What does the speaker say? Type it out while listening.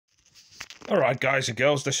Alright guys and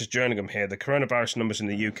girls, this is Jerningham here. The coronavirus numbers in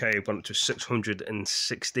the UK have gone up to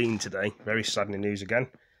 616 today. Very saddening news again.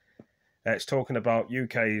 It's talking about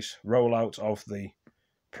UK's rollout of the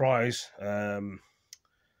prize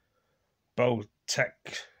Biotech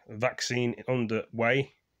vaccine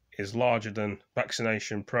underway is larger than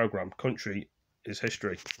vaccination programme. Country is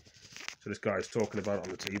history. So this guy is talking about it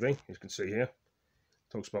on the TV, as you can see here.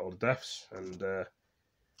 Talks about all the deaths and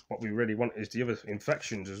what we really want is the other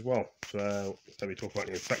infections as well. So let me talk about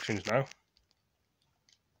the infections now.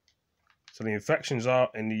 So the infections are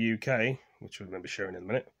in the UK, which we're going to be showing in a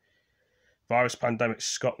minute. Virus Pandemic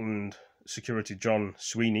Scotland Security John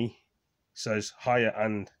Sweeney says higher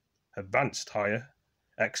and advanced higher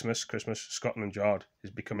Xmas Christmas Scotland Yard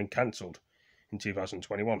is becoming cancelled in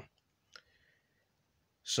 2021.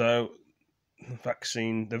 So the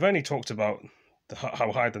vaccine, they've only talked about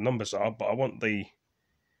how high the numbers are, but I want the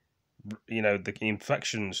the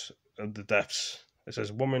infections of the deaths. It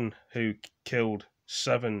says woman who killed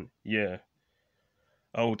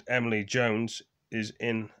 7-year-old Emily Jones is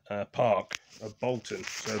in a park of Bolton.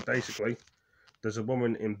 So basically, there's a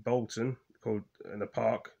woman in Bolton in a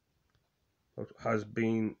park has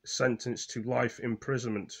been sentenced to life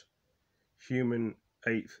imprisonment, human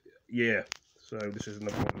 8th year. So this is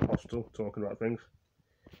another one in the hospital talking about things.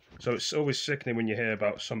 So it's always sickening when you hear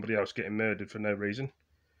about somebody else getting murdered for no reason.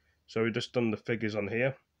 So we've just done the figures on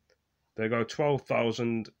here. There go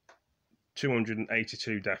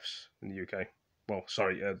 12,282 deaths in the UK. Well,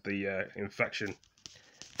 sorry, the infection.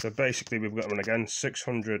 So basically we've got one again,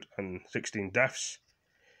 616 deaths,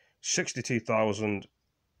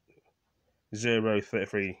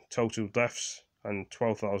 62,033 total deaths, and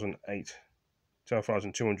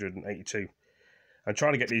 12,282. I'm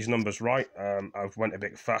trying to get these numbers right. I've went a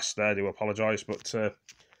bit fast there, I do apologise, but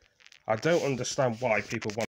I don't understand why people want